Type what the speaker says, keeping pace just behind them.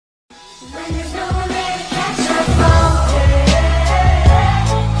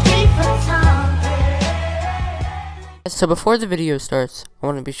So before the video starts, I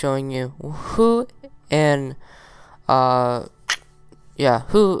want to be showing you who Will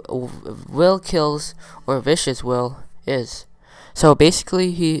Killz or Vicious Will is. So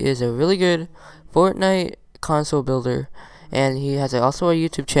basically, he is a really good Fortnite console builder, and he has also a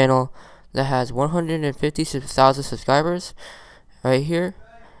YouTube channel that has 150,000 subscribers right here.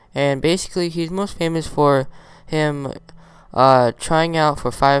 And basically, he's most famous for him trying out for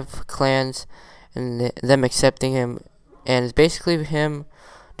 5 clans and them accepting him, and it's basically him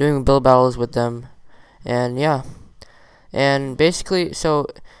doing build battles with them. And yeah, and basically, so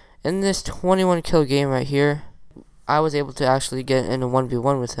in this 21 kill game right here, I was able to actually get in a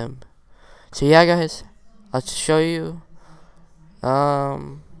 1v1 with him. So yeah, guys, let's show you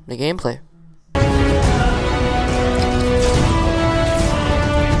the gameplay.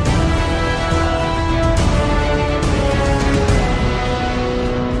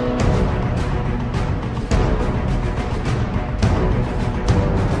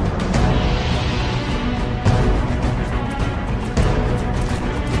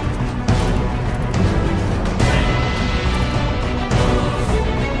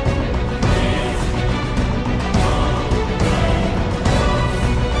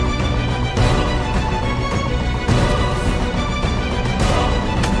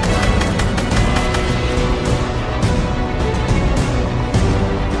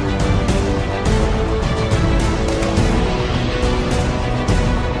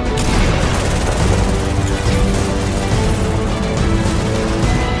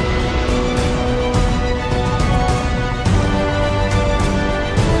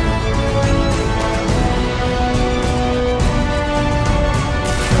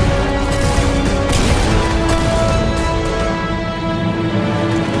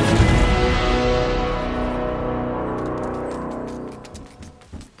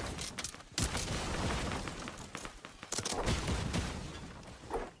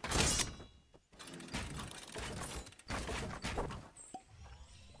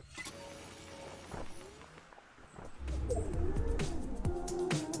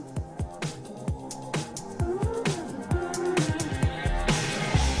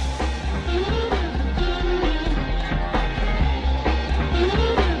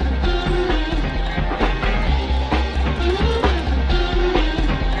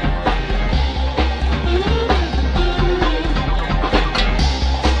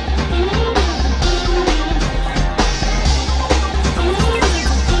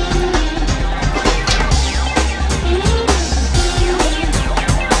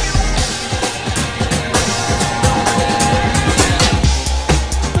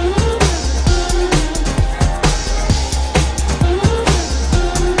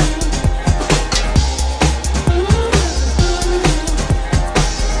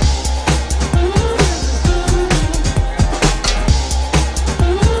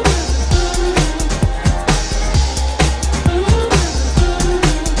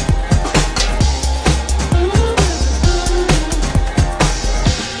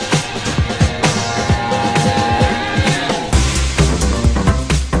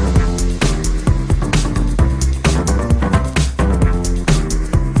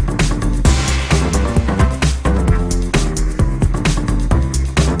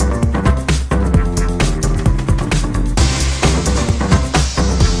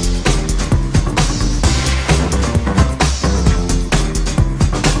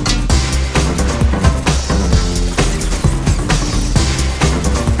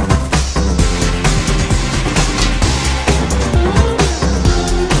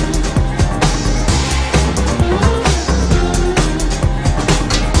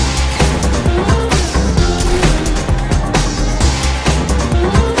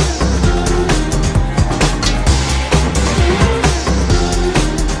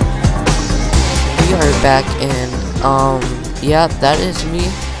 Back, and yeah, that is me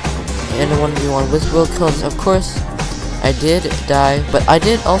in a 1v1 with Will Killz. Of course, I did die, but I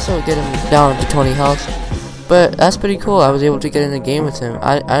did also get him down to 20 health. But that's pretty cool. I was able to get in the game with him.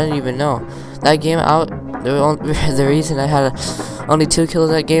 I didn't even know that game out. The reason I had only 2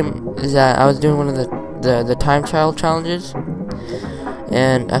 kills that game is that I was doing one of the time trial challenges,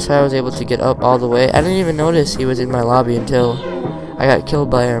 and that's why I was able to get up all the way. I didn't even notice he was in my lobby until I got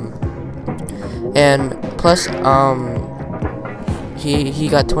killed by him. And plus, he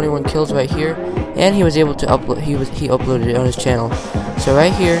got 21 kills right here, and he was able to upload. He uploaded it on his channel. So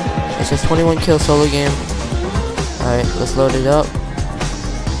right here, it says 21 kill solo game. All right, let's load it up.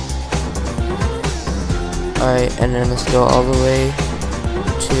 All right, and then let's go all the way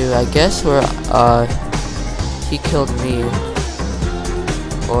to, I guess, where he killed me,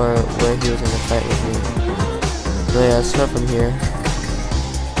 or where he was in a fight with me. So yeah, let's start from here.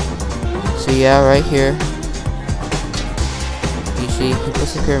 So yeah, right here, you see he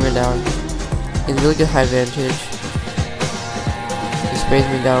puts the pyramid down. He's really good high vantage. He sprays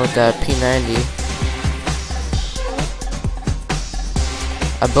me down with that P90.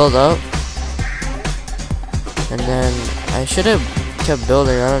 I build up, and then I should have kept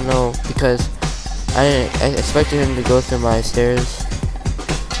building. I don't know, because I expected him to go through my stairs.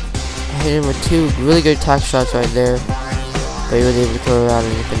 I hit him with 2 really good tack shots right there, but he was able to go around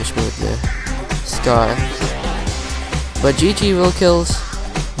and finish me with the scar. But GG WillKillz,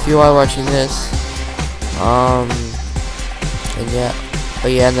 if you are watching this. And yeah,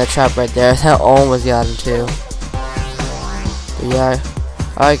 but yeah, and that trap right there, that almost got him too. But yeah,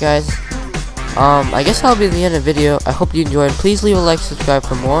 alright guys. I guess that'll be the end of the video. I hope you enjoyed. Please leave a like, subscribe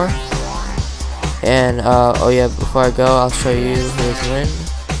for more. And oh yeah, before I go, I'll show you his win.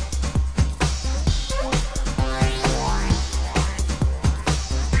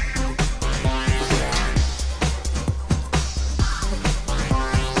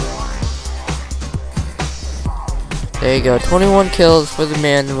 There you go, 21 kills for the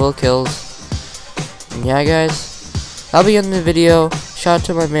man, WillKillz. And yeah guys, that'll be the end of the video. Shout out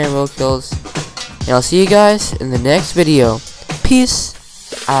to my man WillKillz. And I'll see you guys in the next video. Peace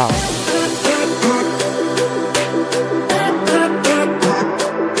out.